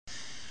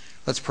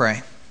Let's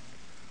pray.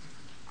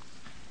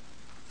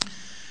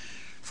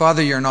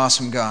 Father, you're an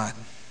awesome God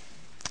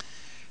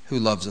who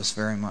loves us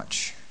very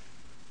much.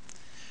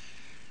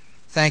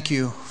 Thank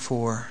you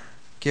for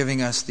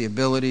giving us the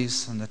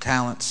abilities and the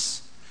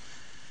talents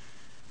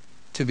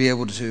to be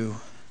able to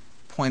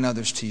point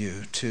others to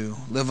you, to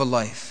live a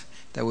life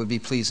that would be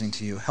pleasing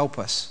to you. Help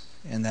us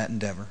in that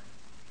endeavor.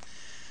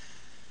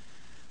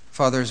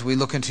 Father, as we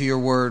look into your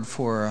word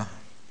for a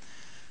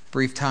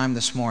brief time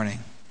this morning,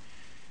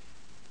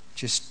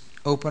 just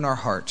open our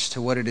hearts to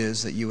what it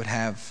is that you would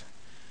have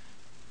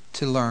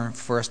to learn,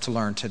 for us to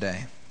learn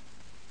today.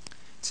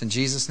 It's in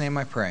Jesus' name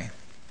I pray.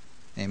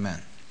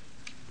 Amen.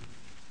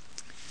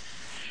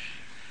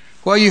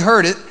 Well, you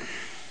heard it.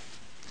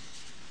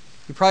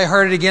 You probably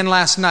heard it again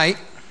last night,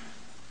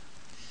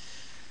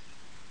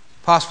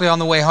 possibly on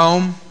the way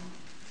home,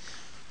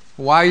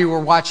 while you were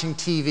watching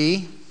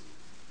TV.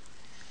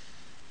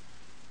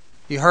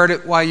 You heard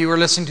it while you were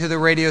listening to the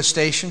radio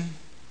station,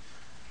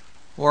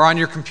 or on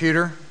your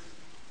computer,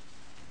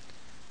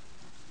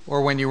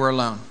 or when you were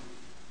alone.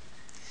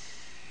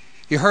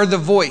 You heard the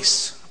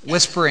voice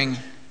whispering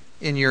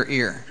in your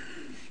ear.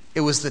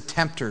 It was the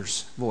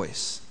tempter's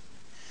voice.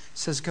 It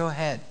says, go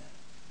ahead.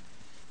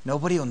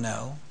 Nobody will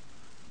know.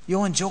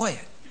 You'll enjoy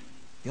it.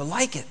 You'll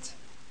like it.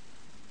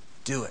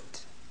 Do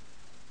it.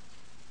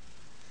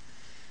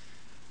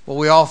 Well,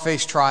 we all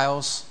face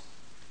trials,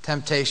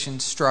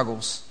 temptations,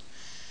 struggles.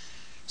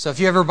 So if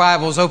you have your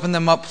Bibles, open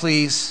them up,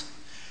 please,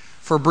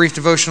 for a brief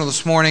devotional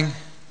this morning,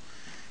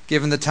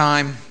 given the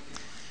time,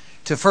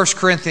 to 1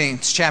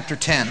 Corinthians chapter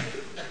 10.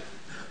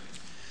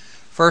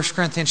 1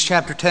 Corinthians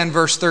chapter 10,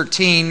 verse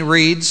 13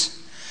 reads,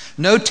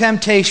 "No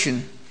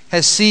temptation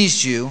has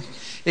seized you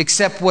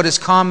except what is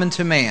common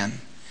to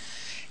man.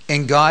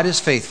 And God is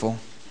faithful.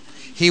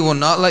 He will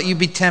not let you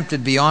be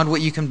tempted beyond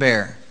what you can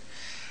bear.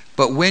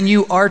 But when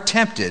you are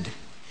tempted,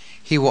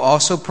 He will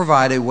also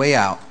provide a way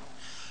out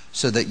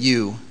so that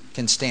you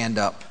can stand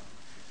up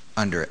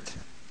under it."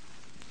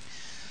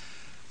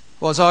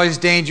 Well, it's always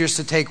dangerous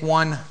to take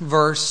one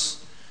verse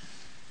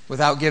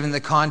without giving the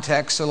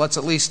context, so let's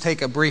at least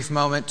take a brief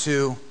moment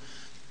to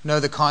know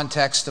the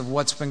context of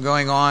what's been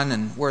going on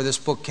and where this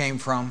book came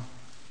from.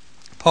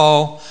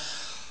 Paul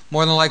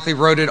more than likely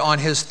wrote it on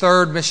his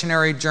third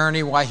missionary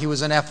journey while he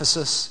was in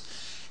Ephesus.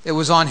 It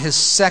was on his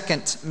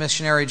second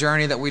missionary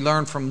journey that we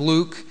learned from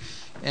Luke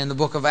in the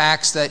book of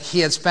Acts that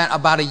he had spent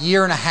about a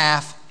year and a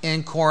half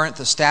in Corinth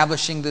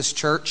establishing this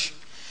church.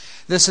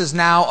 This is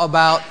now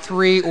about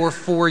 3 or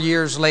 4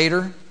 years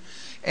later,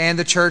 and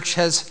the church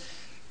has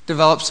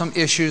developed some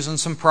issues and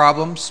some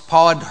problems.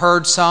 Paul had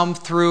heard some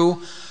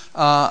through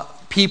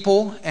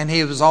people, and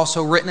he was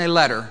also written a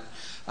letter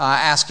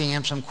asking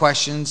him some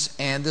questions,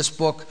 and this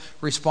book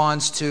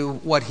responds to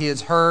what he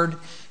has heard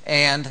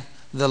and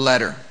the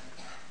letter.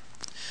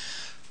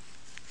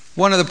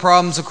 One of the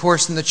problems, of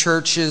course, in the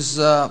church is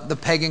the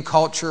pagan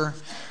culture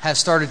has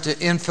started to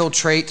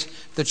infiltrate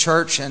the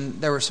church,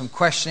 and there was some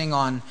questioning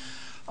on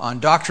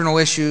doctrinal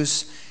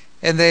issues.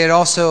 And they had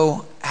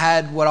also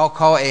had what I'll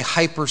call a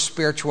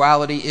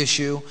hyper-spirituality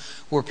issue,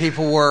 where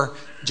people were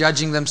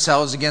judging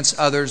themselves against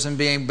others and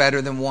being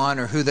better than one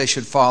or who they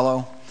should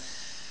follow.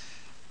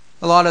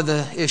 A lot of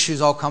the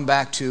issues all come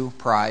back to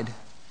pride,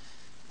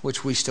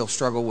 which we still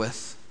struggle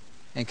with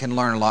and can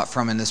learn a lot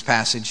from in this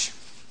passage.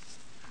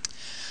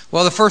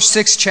 Well, the first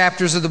 6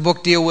 chapters of the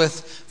book deal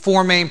with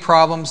 4 main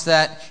problems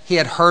that he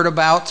had heard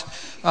about.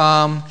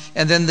 And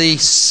then the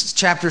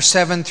chapter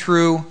 7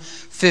 through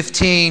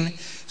 15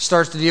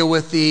 starts to deal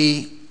with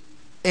the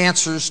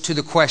answers to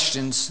the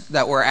questions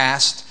that were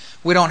asked.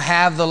 We don't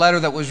have the letter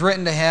that was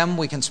written to him.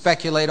 We can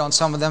speculate on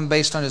some of them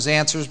based on his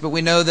answers, but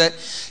we know that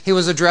he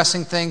was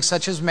addressing things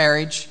such as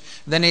marriage.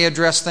 Then he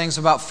addressed things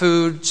about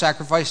food,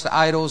 sacrifice to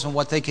idols, and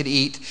what they could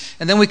eat.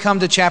 And then we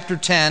come to chapter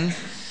 10,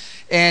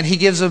 and he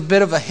gives a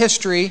bit of a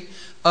history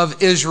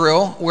of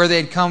Israel, where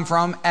they'd come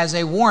from, as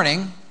a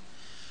warning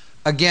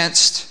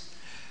against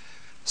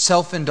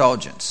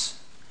self-indulgence,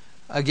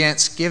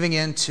 against giving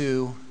in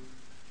to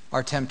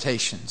our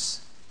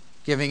temptations,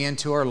 giving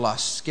into our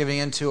lusts, giving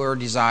into our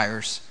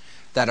desires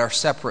that are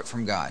separate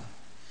from God.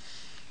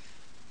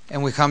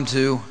 And we come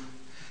to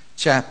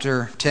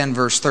chapter 10,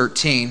 verse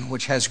 13,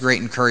 which has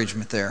great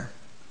encouragement there.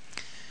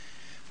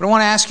 But I want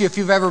to ask you if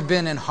you've ever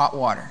been in hot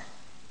water.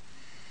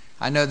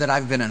 I know that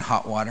I've been in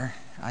hot water.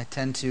 I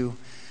tend to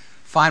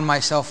find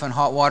myself in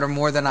hot water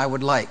more than I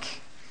would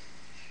like.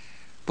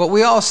 But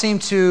we all seem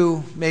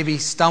to maybe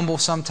stumble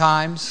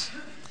sometimes,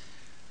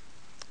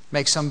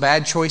 make some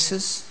bad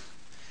choices,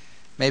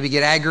 maybe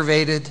get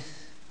aggravated,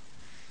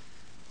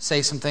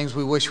 say some things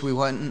we wish we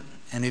wouldn't,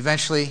 and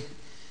eventually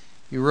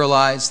you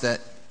realize that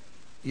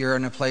you're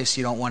in a place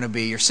you don't want to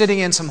be. You're sitting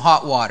in some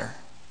hot water.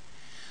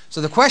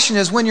 So the question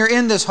is, when you're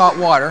in this hot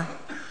water,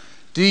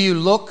 do you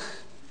look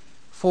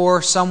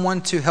for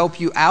someone to help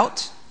you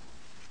out?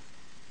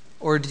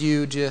 Or do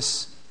you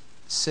just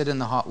sit in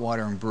the hot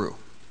water and brew?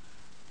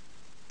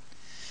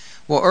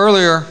 Well,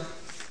 earlier,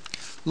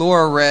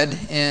 Laura read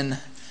in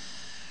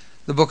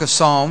the book of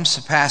Psalms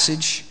a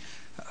passage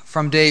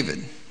from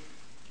David.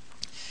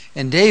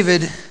 And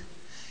David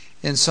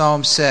in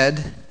Psalm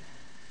said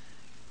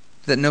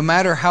that no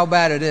matter how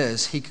bad it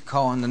is, he could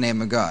call on the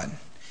name of God.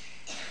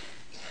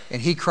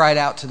 And he cried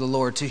out to the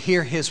Lord to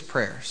hear his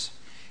prayers.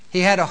 He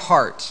had a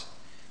heart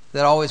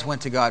that always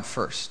went to God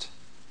first.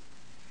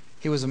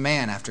 He was a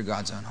man after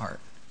God's own heart.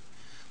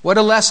 What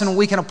a lesson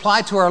we can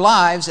apply to our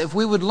lives if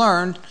we would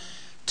learn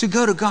to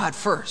go to God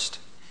first.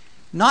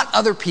 Not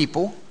other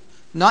people,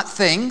 not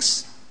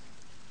things,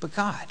 but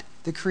God,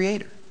 the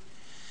Creator.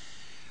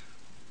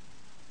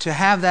 To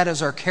have that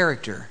as our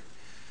character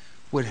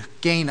would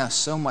gain us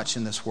so much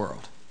in this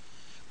world,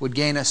 would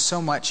gain us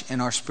so much in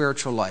our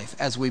spiritual life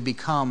as we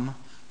become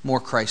more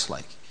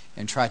Christ-like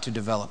and try to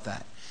develop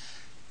that.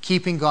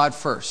 Keeping God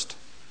first,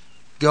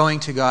 going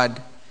to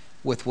God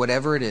with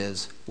whatever it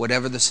is,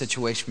 whatever the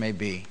situation may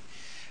be.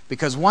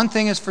 Because one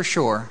thing is for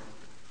sure,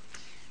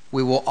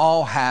 we will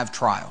all have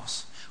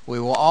trials. We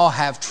will all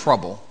have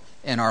trouble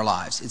in our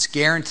lives. It's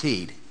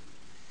guaranteed.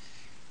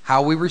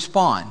 How we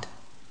respond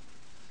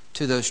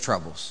to those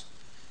troubles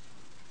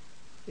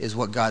is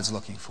what God's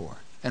looking for.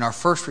 And our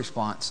first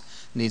response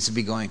needs to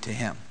be going to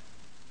Him.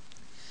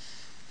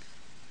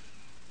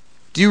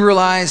 Do you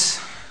realize,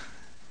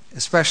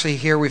 especially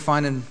here we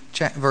find in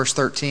verse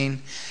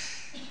 13,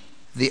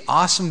 the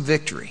awesome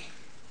victory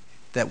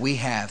that we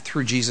have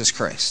through Jesus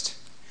Christ?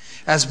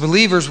 As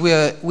believers,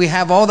 we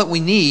have all that we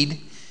need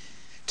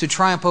to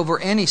triumph over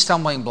any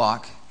stumbling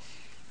block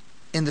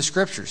in the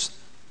Scriptures.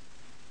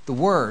 The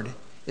Word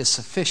is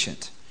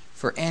sufficient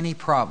for any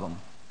problem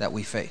that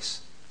we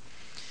face.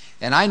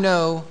 And I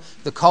know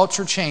the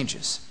culture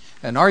changes,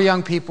 and our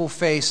young people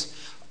face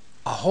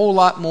a whole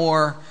lot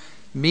more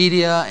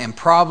media and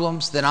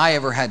problems than I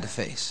ever had to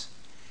face.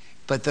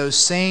 But those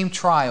same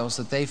trials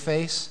that they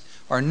face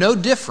are no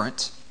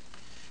different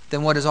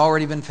than what has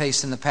already been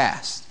faced in the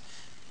past,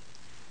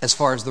 as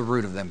far as the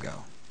root of them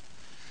go.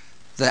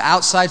 The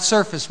outside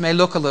surface may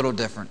look a little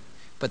different,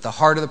 but the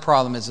heart of the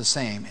problem is the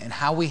same. And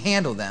how we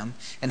handle them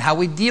and how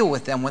we deal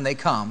with them when they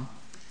come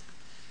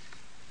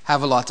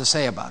have a lot to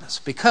say about us.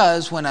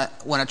 Because when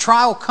a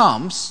trial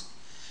comes,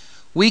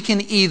 we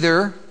can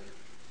either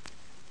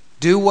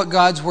do what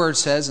God's Word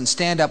says and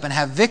stand up and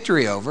have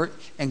victory over it,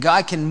 and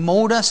God can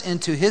mold us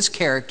into His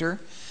character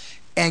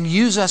and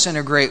use us in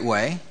a great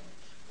way,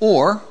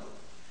 or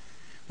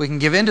we can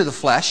give in to the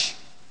flesh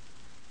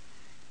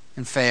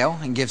and fail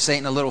and give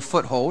Satan a little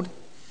foothold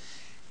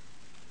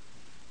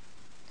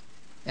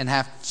and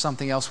have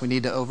something else we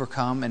need to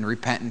overcome and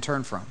repent and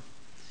turn from.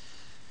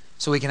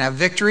 So we can have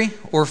victory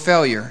or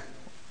failure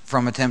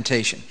from a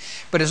temptation.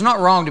 But it's not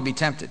wrong to be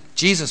tempted.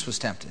 Jesus was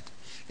tempted.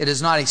 It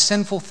is not a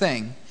sinful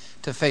thing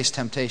to face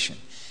temptation.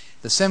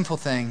 The sinful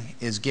thing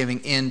is giving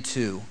in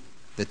to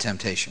the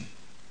temptation.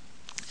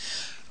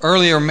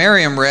 Earlier,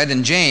 Miriam read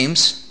in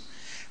James,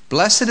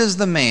 "Blessed is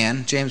the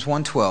man," James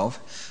 1:12,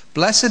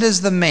 "blessed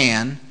is the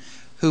man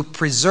who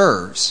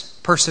perseveres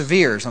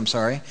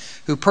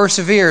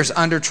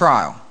under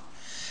trial.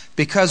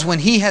 Because when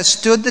he has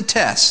stood the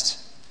test,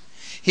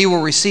 he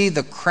will receive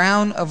the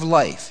crown of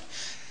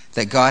life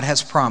that God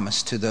has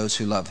promised to those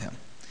who love Him."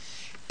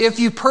 If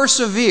you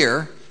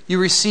persevere, you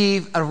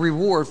receive a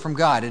reward from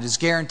God. It is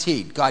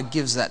guaranteed. God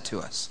gives that to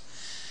us.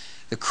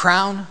 The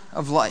crown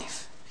of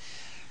life.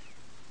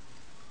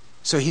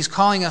 So He's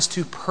calling us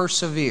to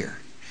persevere.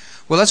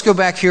 Well, let's go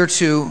back here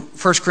to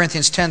 1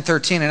 Corinthians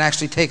 10:13 and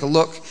actually take a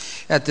look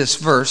at this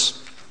verse.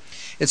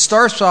 It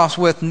starts off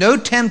with, "No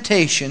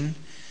temptation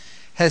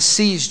has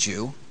seized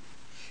you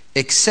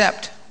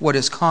except what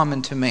is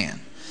common to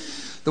man."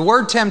 The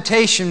word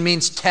temptation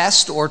means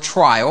test or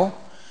trial.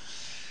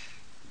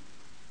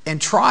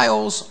 And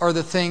trials are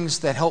the things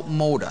that help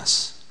mold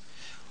us.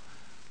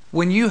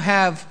 When you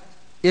have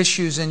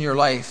issues in your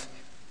life,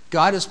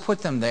 God has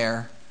put them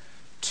there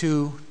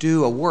to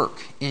do a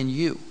work in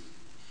you.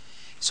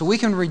 So we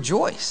can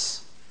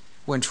rejoice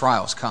when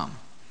trials come.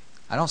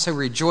 I don't say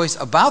rejoice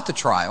about the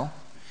trial,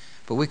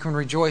 but we can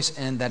rejoice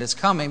in that it's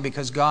coming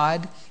because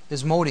God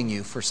is molding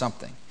you for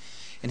something.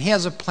 And He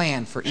has a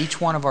plan for each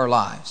one of our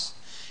lives.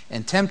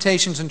 And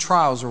temptations and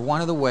trials are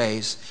one of the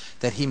ways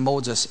that He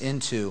molds us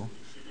into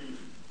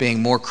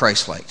being more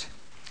Christ-like.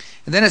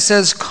 And then it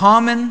says,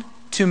 common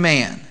to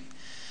man.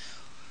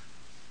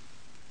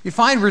 You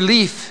find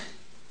relief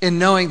in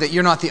knowing that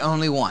you're not the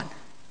only one.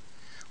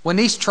 When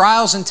these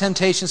trials and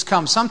temptations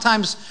come,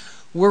 sometimes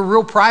we're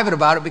real private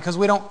about it because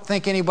we don't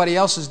think anybody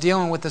else is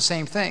dealing with the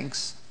same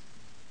things.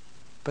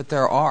 But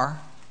there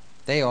are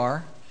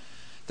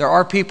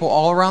people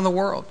all around the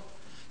world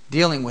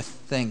dealing with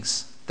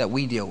things that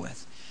we deal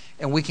with.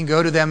 And we can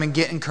go to them and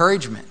get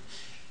encouragement.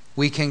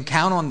 We can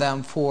count on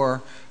them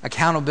for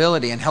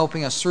accountability and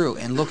helping us through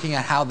and looking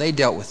at how they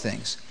dealt with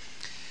things.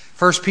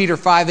 1 Peter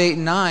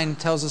 5:8-9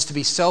 tells us to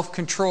be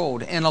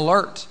self-controlled and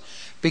alert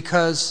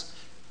because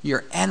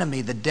your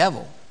enemy, the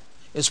devil,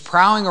 is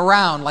prowling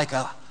around like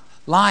a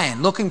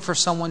lion looking for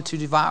someone to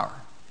devour.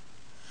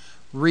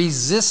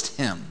 Resist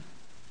him,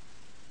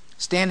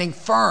 standing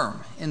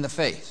firm in the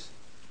faith,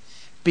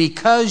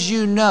 because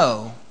you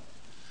know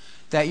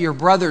that your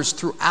brothers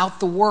throughout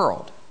the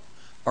world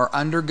are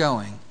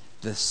undergoing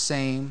the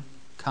same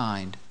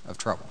kind of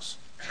troubles.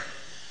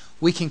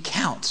 We can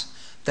count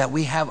that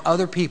we have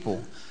other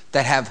people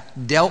that have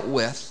dealt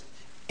with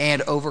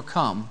and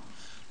overcome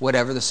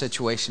whatever the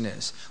situation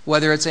is.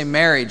 Whether it's a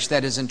marriage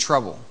that is in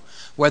trouble,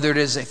 whether it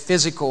is a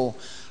physical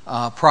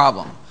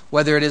problem,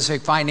 whether it is a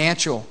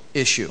financial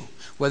issue,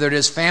 whether it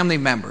is family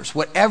members,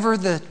 whatever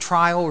the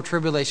trial or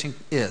tribulation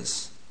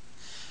is,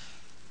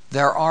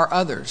 there are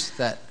others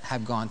that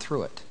have gone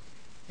through it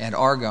and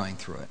are going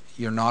through it.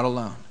 You're not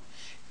alone.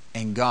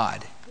 And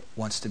God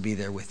wants to be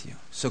there with you.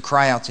 So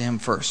cry out to Him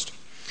first.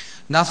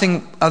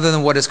 Nothing other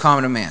than what is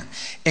common to man.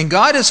 And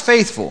God is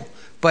faithful,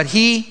 but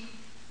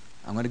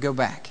I'm going to go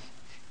back.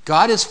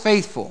 God is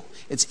faithful.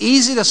 It's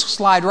easy to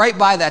slide right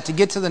by that to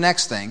get to the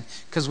next thing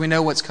because we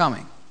know what's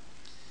coming.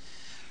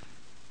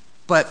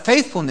 But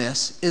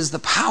faithfulness is the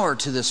power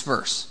to this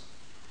verse.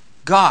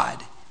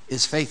 God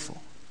is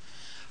faithful.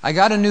 I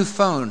got a new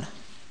phone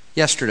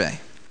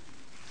yesterday.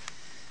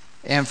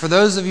 And for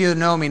those of you who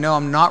know me, know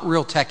I'm not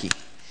real techie.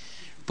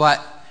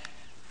 But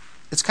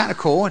it's kind of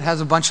cool. It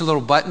has a bunch of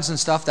little buttons and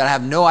stuff that I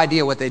have no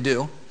idea what they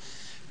do.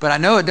 But I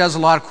know it does a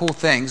lot of cool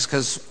things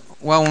because,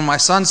 well, when my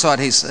son saw it,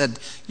 he said,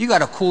 "You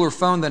got a cooler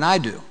phone than I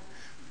do."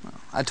 Well,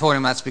 I told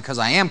him that's because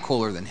I am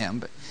cooler than him,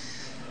 but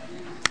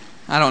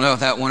I don't know if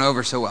that went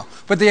over so well.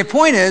 But the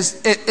point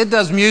is, it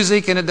does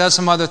music and it does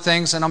some other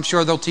things, and I'm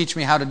sure they'll teach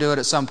me how to do it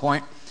at some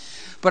point.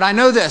 But I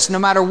know this, no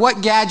matter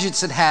what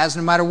gadgets it has,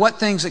 no matter what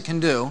things it can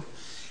do,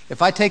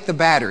 if I take the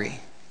battery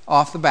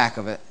off the back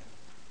of it,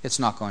 it's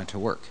not going to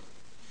work.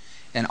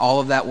 And all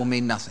of that will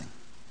mean nothing.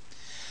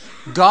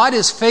 God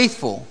is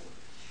faithful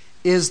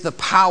is the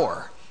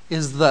power,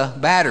 is the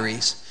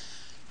batteries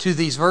to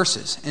these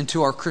verses and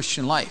to our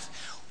Christian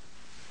life.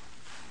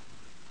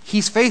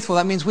 He's faithful.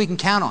 That means we can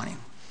count on Him.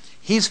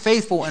 He's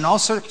faithful in all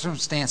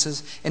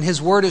circumstances, and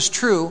His word is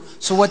true.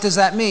 So what does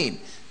that mean?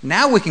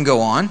 Now we can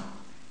go on.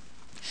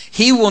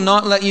 He will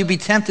not let you be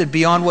tempted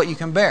beyond what you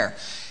can bear.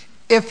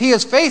 If He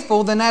is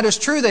faithful, then that is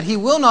true that He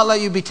will not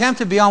let you be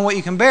tempted beyond what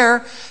you can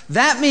bear.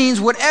 That means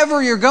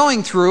whatever you're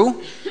going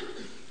through,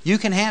 you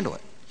can handle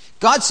it.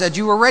 God said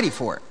you were ready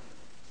for it.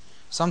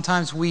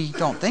 Sometimes we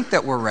don't think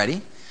that we're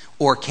ready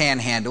or can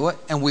handle it,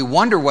 and we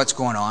wonder what's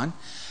going on.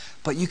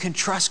 But you can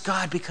trust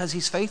God because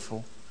He's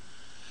faithful,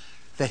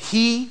 that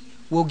He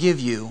will give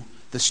you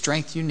the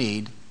strength you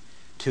need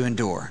to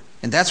endure.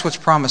 And that's what's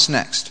promised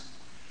next.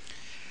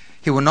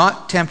 He will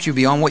not tempt you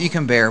beyond what you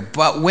can bear,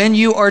 but when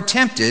you are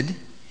tempted,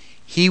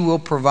 He will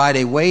provide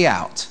a way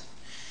out.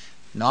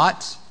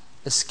 Not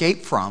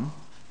escape from,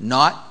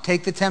 not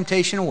take the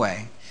temptation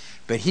away,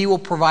 but He will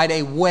provide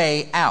a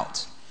way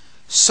out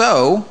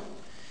so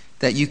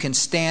that you can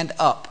stand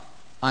up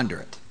under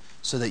it,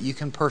 so that you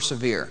can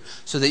persevere,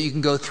 so that you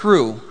can go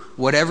through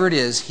whatever it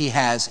is He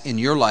has in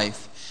your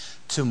life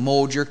to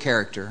mold your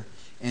character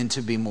and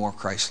to be more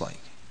Christ-like.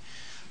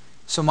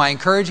 So my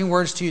encouraging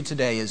words to you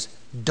today is,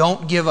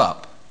 don't give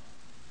up.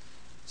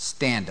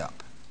 Stand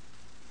up.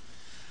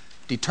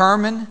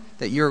 Determine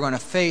that you're going to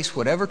face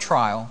whatever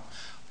trial,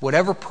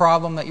 whatever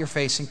problem that you're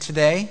facing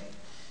today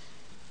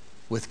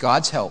with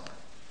God's help,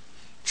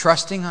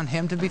 trusting on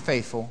Him to be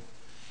faithful,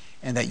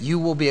 and that you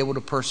will be able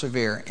to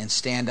persevere and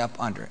stand up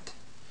under it.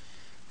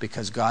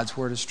 Because God's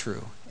word is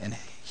true, and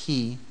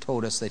He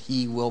told us that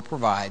He will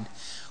provide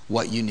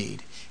what you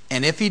need.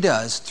 And if He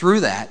does,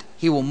 through that,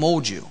 He will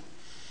mold you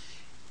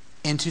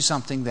into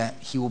something that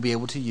He will be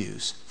able to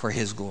use for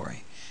His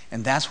glory.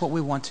 And that's what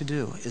we want to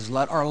do, is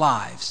let our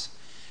lives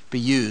be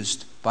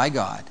used by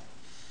God,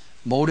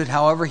 molded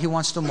however He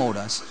wants to mold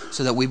us,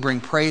 so that we bring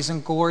praise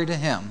and glory to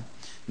Him,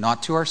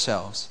 not to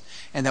ourselves,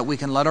 and that we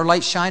can let our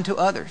light shine to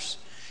others.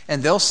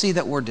 And they'll see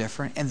that we're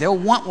different, and they'll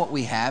want what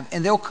we have,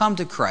 and they'll come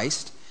to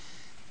Christ.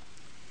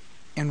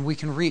 And we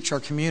can reach our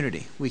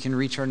community. We can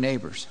reach our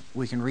neighbors.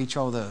 We can reach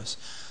all those.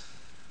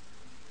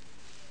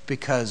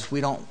 Because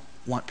we don't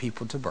want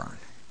people to burn.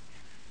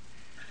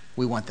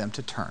 We want them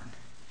to turn,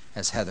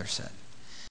 as Heather said.